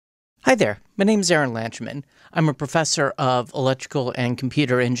Hi there, my name is Aaron Lanchman. I'm a professor of electrical and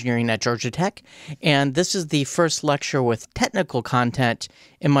computer engineering at Georgia Tech, and this is the first lecture with technical content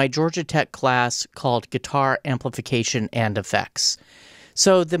in my Georgia Tech class called Guitar Amplification and Effects.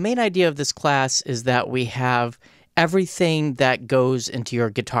 So the main idea of this class is that we have everything that goes into your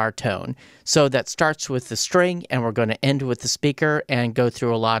guitar tone. So that starts with the string, and we're going to end with the speaker and go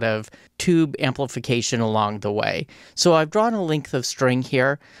through a lot of tube amplification along the way. So I've drawn a length of string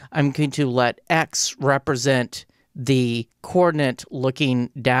here. I'm going to let X represent the coordinate looking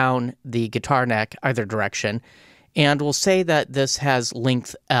down the guitar neck, either direction. And we'll say that this has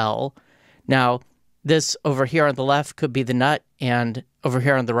length L. Now, this over here on the left could be the nut, and over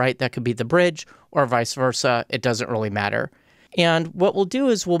here on the right, that could be the bridge, or vice versa. It doesn't really matter. And what we'll do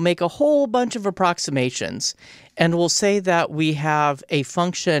is we'll make a whole bunch of approximations, and we'll say that we have a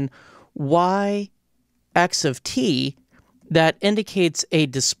function y x of t that indicates a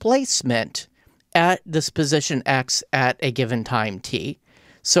displacement at this position x at a given time t.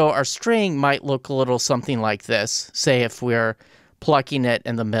 So our string might look a little something like this, say if we're plucking it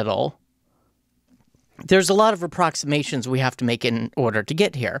in the middle. There's a lot of approximations we have to make in order to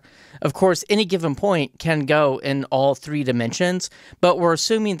get here. Of course, any given point can go in all three dimensions, but we're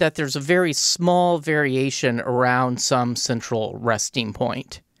assuming that there's a very small variation around some central resting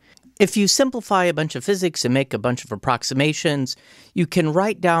point. If you simplify a bunch of physics and make a bunch of approximations, you can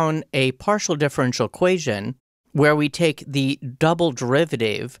write down a partial differential equation where we take the double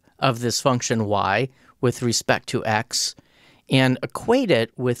derivative of this function y with respect to x and equate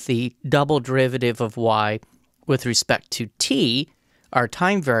it with the double derivative of y with respect to t, our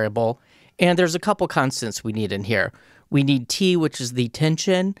time variable, and there's a couple constants we need in here. We need t, which is the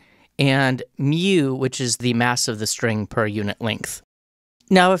tension, and mu, which is the mass of the string per unit length.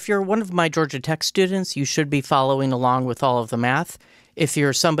 Now, if you're one of my Georgia Tech students, you should be following along with all of the math. If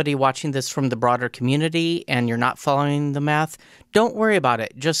you're somebody watching this from the broader community and you're not following the math, don't worry about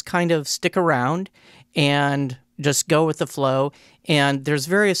it. Just kind of stick around and just go with the flow. And there's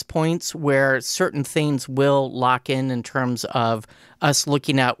various points where certain things will lock in terms of us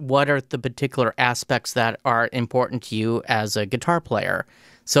looking at what are the particular aspects that are important to you as a guitar player.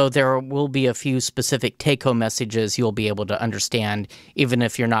 So there will be a few specific take-home messages you'll be able to understand, even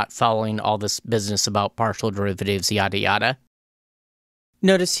if you're not following all this business about partial derivatives, yada yada.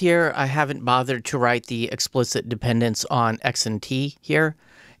 Notice here I haven't bothered to write the explicit dependence on x and t here.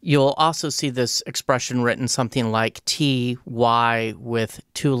 You'll also see this expression written something like t, y with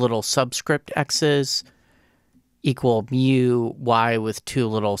two little subscript x's equal mu, y with two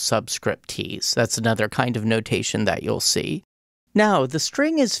little subscript t's. That's another kind of notation that you'll see. Now, the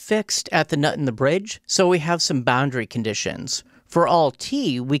string is fixed at the nut and the bridge, so we have some boundary conditions. For all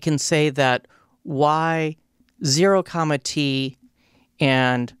t, we can say that y 0, t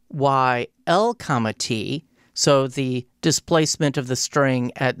and y l, t, so the displacement of the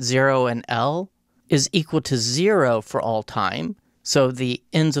string at 0 and L is equal to 0 for all time, so the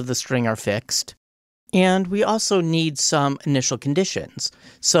ends of the string are fixed. And we also need some initial conditions.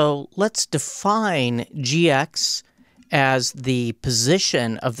 So let's define gx as the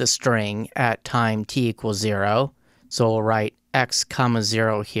position of the string at time t equals 0. So we'll write x,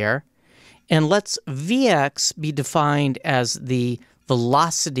 0 here. And let's vx be defined as the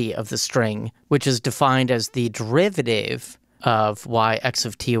velocity of the string, which is defined as the derivative of y x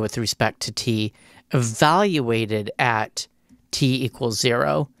of t with respect to t, evaluated at t equals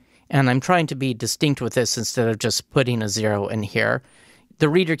 0. And I'm trying to be distinct with this instead of just putting a 0 in here. The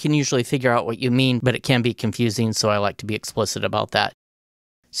reader can usually figure out what you mean, but it can be confusing, so I like to be explicit about that.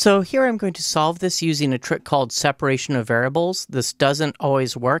 So here I'm going to solve this using a trick called separation of variables. This doesn't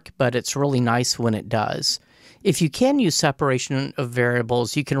always work, but it's really nice when it does. If you can use separation of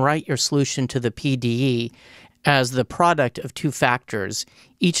variables, you can write your solution to the PDE as the product of two factors,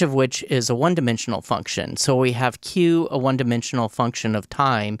 each of which is a one-dimensional function. So we have Q, a one-dimensional function of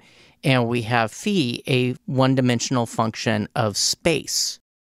time, and we have phi, a one-dimensional function of space.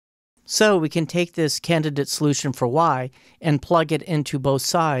 So we can take this candidate solution for y and plug it into both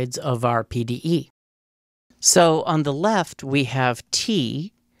sides of our PDE. So on the left, we have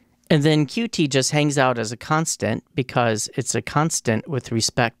t, and then qt just hangs out as a constant because it's a constant with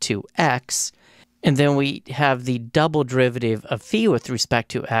respect to x. And then we have the double derivative of phi with respect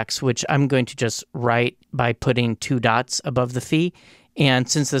to x, which I'm going to just write by putting two dots above the phi. And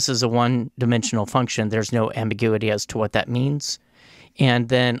since this is a one-dimensional function, there's no ambiguity as to what that means. And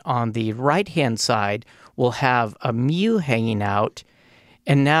then on the right-hand side, we'll have a mu hanging out.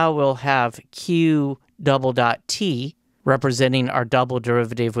 And now we'll have q double dot t representing our double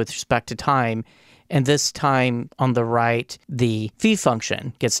derivative with respect to time. And this time on the right, the phi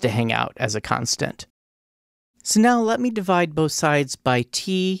function gets to hang out as a constant. So now let me divide both sides by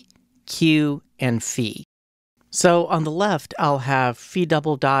t, q, and phi. So on the left, I'll have phi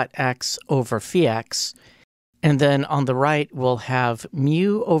double dot x over phi x. And then on the right, we'll have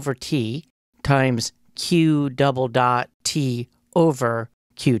mu over t times q double dot t over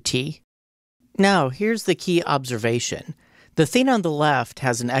qt. Now, here's the key observation. The thing on the left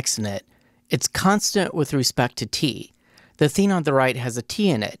has an x in it. It's constant with respect to t. The thing on the right has a t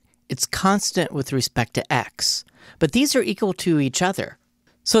in it. It's constant with respect to x. But these are equal to each other.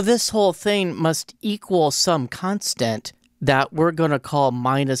 So this whole thing must equal some constant that we're going to call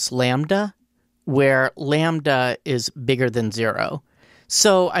minus lambda, where lambda is bigger than 0.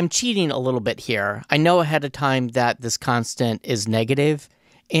 So I'm cheating a little bit here. I know ahead of time that this constant is negative.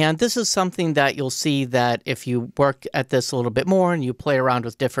 And this is something that you'll see that if you work at this a little bit more and you play around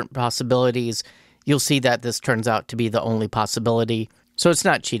with different possibilities, you'll see that this turns out to be the only possibility. So it's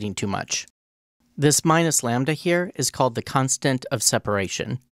not cheating too much. This minus lambda here is called the constant of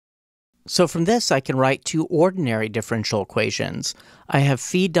separation. So from this, I can write two ordinary differential equations. I have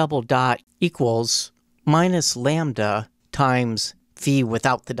phi double dot equals minus lambda times phi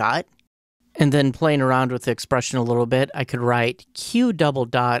without the dot. And then playing around with the expression a little bit, I could write q double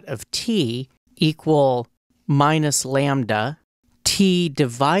dot of t equal minus lambda t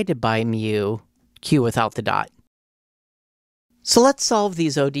divided by mu q without the dot. So let's solve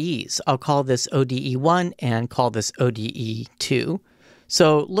these ODEs. I'll call this ODE 1 and call this ODE 2.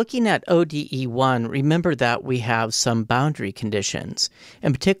 So looking at ODE 1, remember that we have some boundary conditions.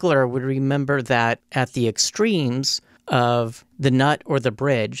 In particular, we remember that at the extremes of the nut or the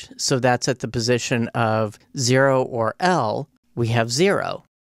bridge, so that's at the position of 0 or L, we have 0.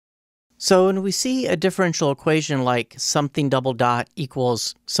 So when we see a differential equation like something double dot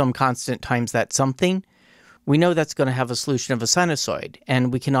equals some constant times that something, we know that's going to have a solution of a sinusoid,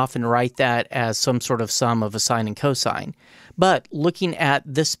 and we can often write that as some sort of sum of a sine and cosine. But looking at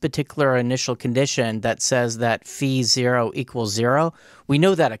this particular initial condition that says that phi 0 equals 0, we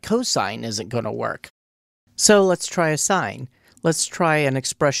know that a cosine isn't going to work. So let's try a sine. Let's try an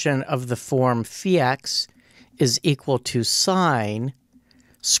expression of the form phi x is equal to sine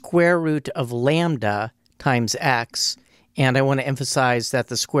square root of lambda times x. And I want to emphasize that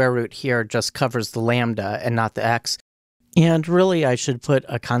the square root here just covers the lambda and not the x. And really, I should put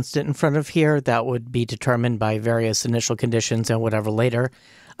a constant in front of here that would be determined by various initial conditions and whatever later.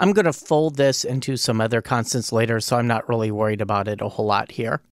 I'm going to fold this into some other constants later, so I'm not really worried about it a whole lot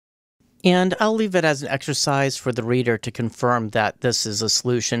here. And I'll leave it as an exercise for the reader to confirm that this is a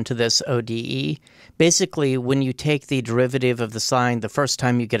solution to this ODE. Basically, when you take the derivative of the sine the first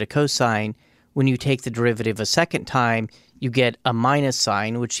time, you get a cosine. When you take the derivative a second time, you get a minus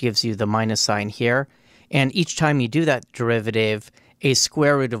sign, which gives you the minus sign here. And each time you do that derivative, a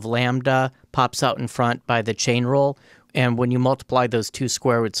square root of lambda pops out in front by the chain rule. And when you multiply those two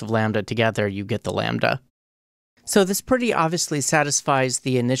square roots of lambda together, you get the lambda. So this pretty obviously satisfies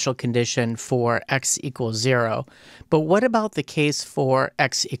the initial condition for x equals 0. But what about the case for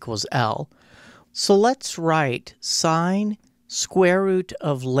x equals L? So let's write sine square root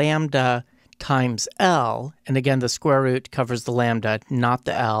of lambda times L, and again the square root covers the lambda, not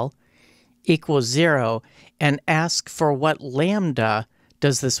the L, equals 0, and ask for what lambda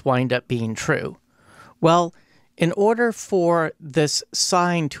does this wind up being true. Well, in order for this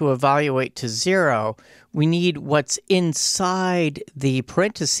sign to evaluate to 0, we need what's inside the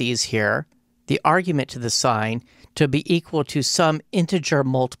parentheses here, the argument to the sign, to be equal to some integer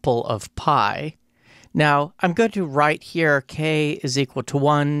multiple of pi. Now, I'm going to write here k is equal to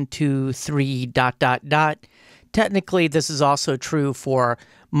 1, 2, 3, dot, dot, dot. Technically, this is also true for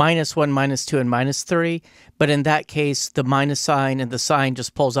minus 1, minus 2, and minus 3. But in that case, the minus sign and the sign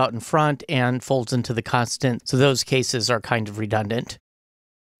just pulls out in front and folds into the constant. So those cases are kind of redundant.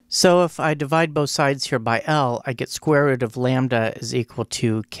 So if I divide both sides here by L, I get square root of lambda is equal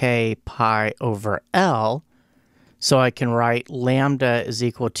to k pi over L. So I can write lambda is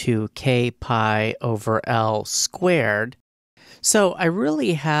equal to k pi over L squared. So I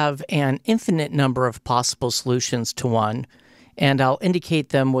really have an infinite number of possible solutions to 1, and I'll indicate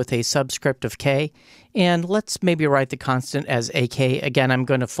them with a subscript of k. And let's maybe write the constant as ak. Again, I'm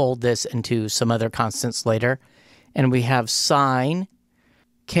going to fold this into some other constants later. And we have sine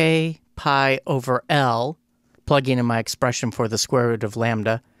k pi over L, plugging in my expression for the square root of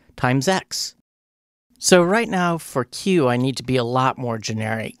lambda, times x. So right now for q, I need to be a lot more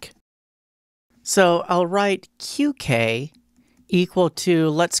generic. So I'll write qk equal to,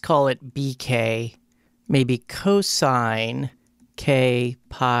 let's call it bk, maybe cosine k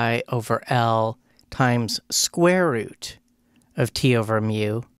pi over L times square root of t over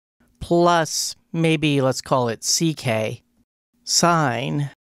mu plus maybe let's call it ck sine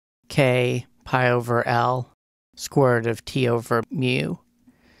k pi over L square root of t over mu.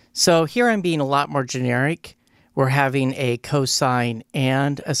 So here I'm being a lot more generic. We're having a cosine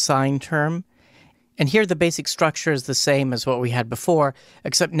and a sine term. And here the basic structure is the same as what we had before,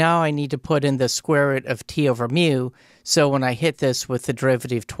 except now I need to put in the square root of t over mu. So when I hit this with the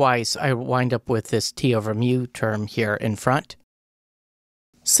derivative twice, I wind up with this t over mu term here in front.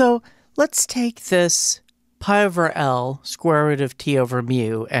 So let's take this pi over L square root of t over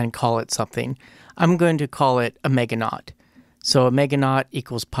mu and call it something. I'm going to call it omega naught. So omega naught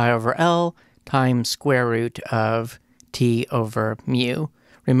equals pi over L times square root of t over mu.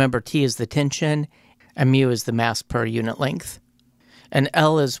 Remember, t is the tension, and mu is the mass per unit length. And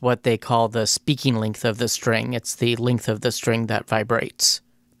L is what they call the speaking length of the string. It's the length of the string that vibrates.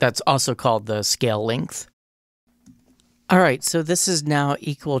 That's also called the scale length. All right, so this is now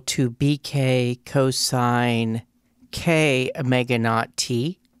equal to bk cosine k omega naught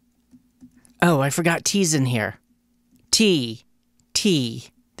t. Oh, I forgot t's in here. T.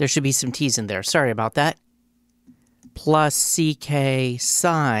 There should be some t's in there. Sorry about that. Plus ck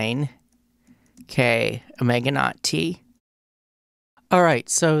sine k omega naught t. All right,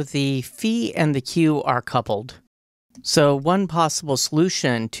 so the phi and the q are coupled. So one possible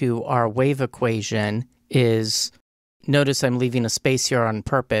solution to our wave equation is, notice I'm leaving a space here on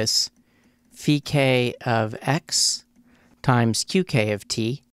purpose, phi k of x times qk of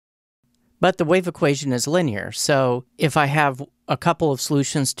t. But the wave equation is linear, so if I have a couple of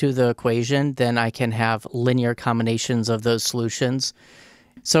solutions to the equation, then I can have linear combinations of those solutions.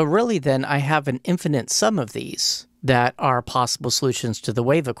 So really then I have an infinite sum of these that are possible solutions to the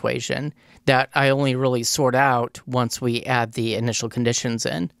wave equation that I only really sort out once we add the initial conditions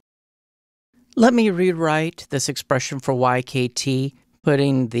in. Let me rewrite this expression for ykt,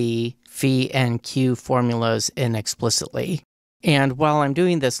 putting the phi and q formulas in explicitly. And while I'm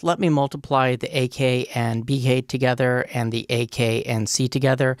doing this, let me multiply the AK and BK together and the AK and C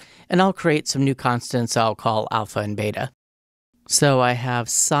together, and I'll create some new constants I'll call alpha and beta. So I have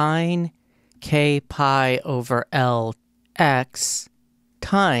sine k pi over L x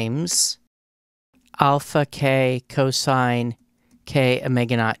times alpha k cosine k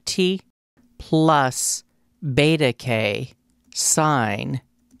omega naught t plus beta k sine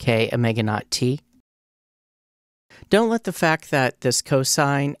k omega naught t. Don't let the fact that this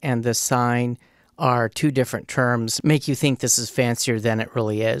cosine and this sine are two different terms make you think this is fancier than it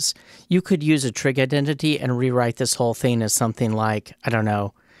really is. You could use a trig identity and rewrite this whole thing as something like, I don't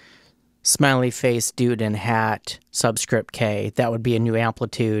know, smiley face dude in hat subscript k. That would be a new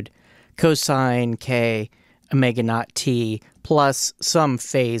amplitude. Cosine k omega naught t plus some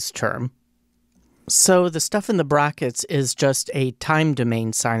phase term. So the stuff in the brackets is just a time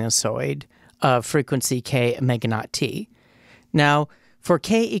domain sinusoid of frequency k omega naught t. Now, for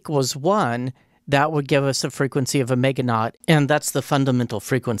k equals 1, that would give us a frequency of omega naught, and that's the fundamental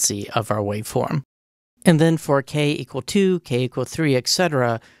frequency of our waveform. And then for k equal 2, k equal 3,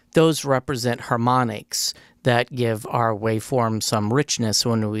 etc., those represent harmonics that give our waveform some richness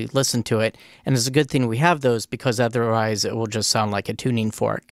when we listen to it, and it's a good thing we have those because otherwise it will just sound like a tuning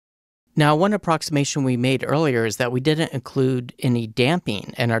fork. Now, one approximation we made earlier is that we didn't include any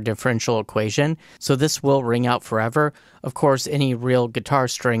damping in our differential equation, so this will ring out forever. Of course, any real guitar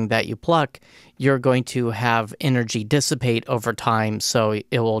string that you pluck, you're going to have energy dissipate over time, so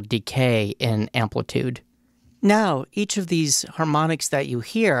it will decay in amplitude. Now, each of these harmonics that you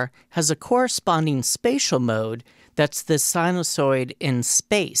hear has a corresponding spatial mode that's the sinusoid in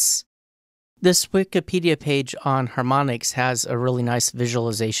space. This Wikipedia page on harmonics has a really nice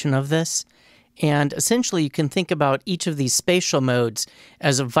visualization of this, and essentially you can think about each of these spatial modes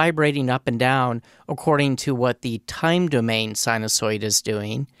as vibrating up and down according to what the time domain sinusoid is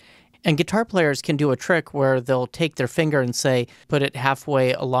doing. And guitar players can do a trick where they'll take their finger and say, put it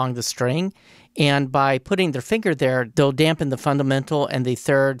halfway along the string, and by putting their finger there, they'll dampen the fundamental and the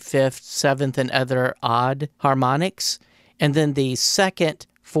third, fifth, seventh, and other odd harmonics, and then the second,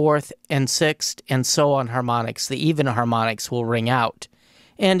 fourth, and sixth, and so on harmonics, the even harmonics, will ring out.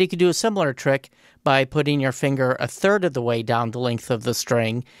 And you could do a similar trick by putting your finger a third of the way down the length of the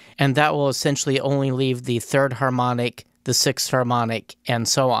string, and that will essentially only leave the third harmonic, the sixth harmonic, and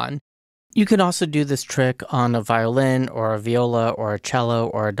so on. You can also do this trick on a violin or a viola or a cello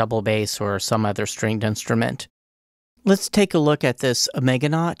or a double bass or some other stringed instrument. Let's take a look at this omega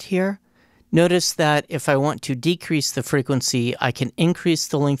naught here. Notice that if I want to decrease the frequency, I can increase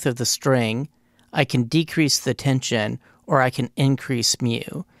the length of the string, I can decrease the tension, or I can increase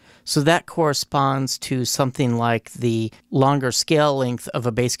mu. So that corresponds to something like the longer scale length of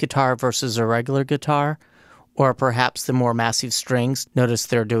a bass guitar versus a regular guitar, or perhaps the more massive strings. Notice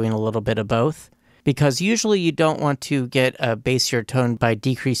they're doing a little bit of both. Because usually you don't want to get a bassier tone by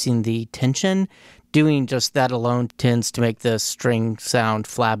decreasing the tension. Doing just that alone tends to make the string sound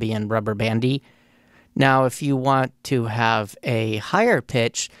flabby and rubber bandy. Now, if you want to have a higher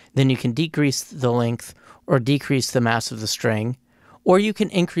pitch, then you can decrease the length or decrease the mass of the string, or you can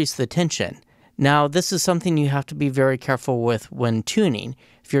increase the tension. Now, this is something you have to be very careful with when tuning.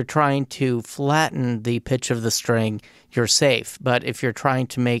 If you're trying to flatten the pitch of the string, you're safe. But if you're trying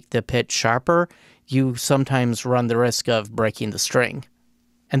to make the pitch sharper, you sometimes run the risk of breaking the string.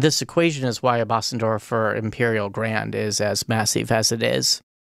 And this equation is why a Bossendorfer Imperial Grand is as massive as it is.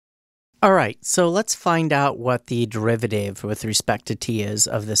 All right, so let's find out what the derivative with respect to t is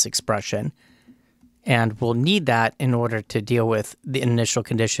of this expression. And we'll need that in order to deal with the initial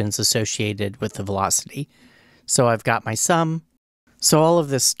conditions associated with the velocity. So I've got my sum. So all of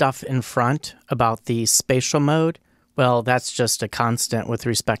this stuff in front about the spatial mode, well, that's just a constant with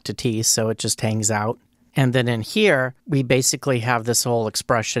respect to t, so it just hangs out. And then in here, we basically have this whole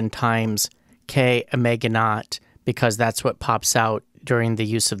expression times k omega naught, because that's what pops out during the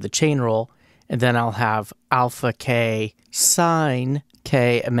use of the chain rule. And then I'll have alpha k sine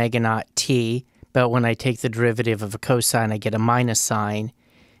k omega naught t, but when I take the derivative of a cosine, I get a minus sign.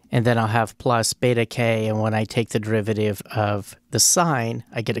 And then I'll have plus beta k, and when I take the derivative of the sine,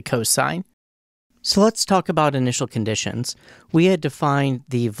 I get a cosine. So let's talk about initial conditions. We had defined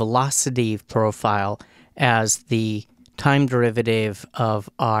the velocity profile as the time derivative of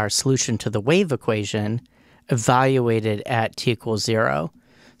our solution to the wave equation evaluated at t equals 0.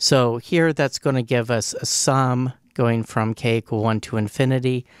 So here that's going to give us a sum going from k equal 1 to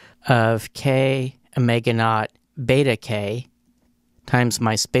infinity of k omega naught beta k times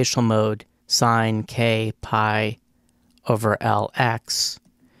my spatial mode sine k pi over Lx,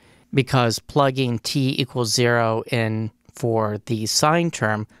 because plugging t equals 0 in for the sine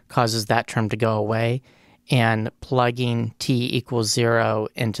term causes that term to go away, and plugging t equals 0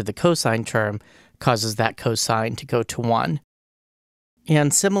 into the cosine term causes that cosine to go to 1.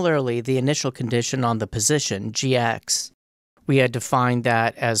 And similarly, the initial condition on the position, gx, we had defined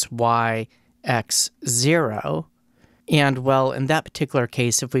that as yx0. And, well, in that particular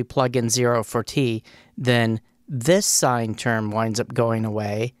case, if we plug in 0 for t, then this sine term winds up going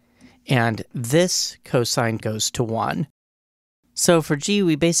away, and this cosine goes to 1. So for g,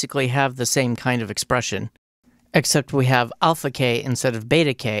 we basically have the same kind of expression, except we have alpha k instead of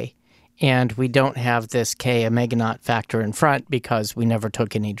beta k, and we don't have this k omega naught factor in front because we never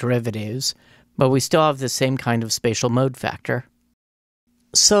took any derivatives, but we still have the same kind of spatial mode factor.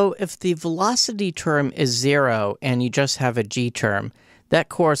 So if the velocity term is 0 and you just have a g term, that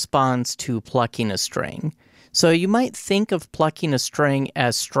corresponds to plucking a string. So you might think of plucking a string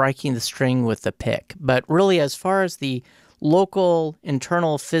as striking the string with a pick, but really as far as the local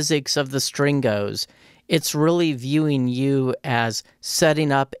internal physics of the string goes, it's really viewing you as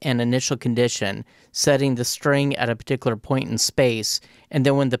setting up an initial condition, setting the string at a particular point in space, and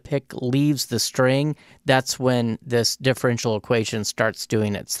then when the pick leaves the string, that's when this differential equation starts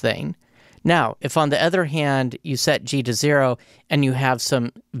doing its thing. Now, if on the other hand you set g to 0 and you have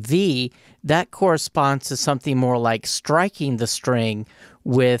some v, that corresponds to something more like striking the string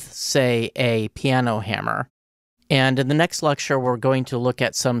with, say, a piano hammer. And in the next lecture, we're going to look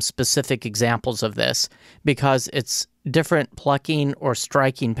at some specific examples of this, because it's different plucking or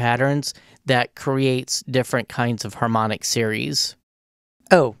striking patterns that creates different kinds of harmonic series.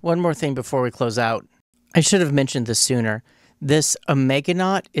 Oh, one more thing before we close out. I should have mentioned this sooner. This omega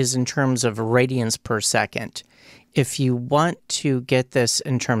naught is in terms of radians per second. If you want to get this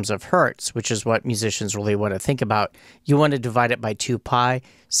in terms of hertz, which is what musicians really want to think about, you want to divide it by 2 pi,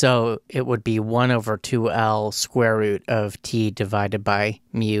 so it would be 1 over 2L square root of t divided by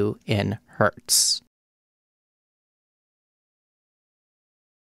mu in hertz.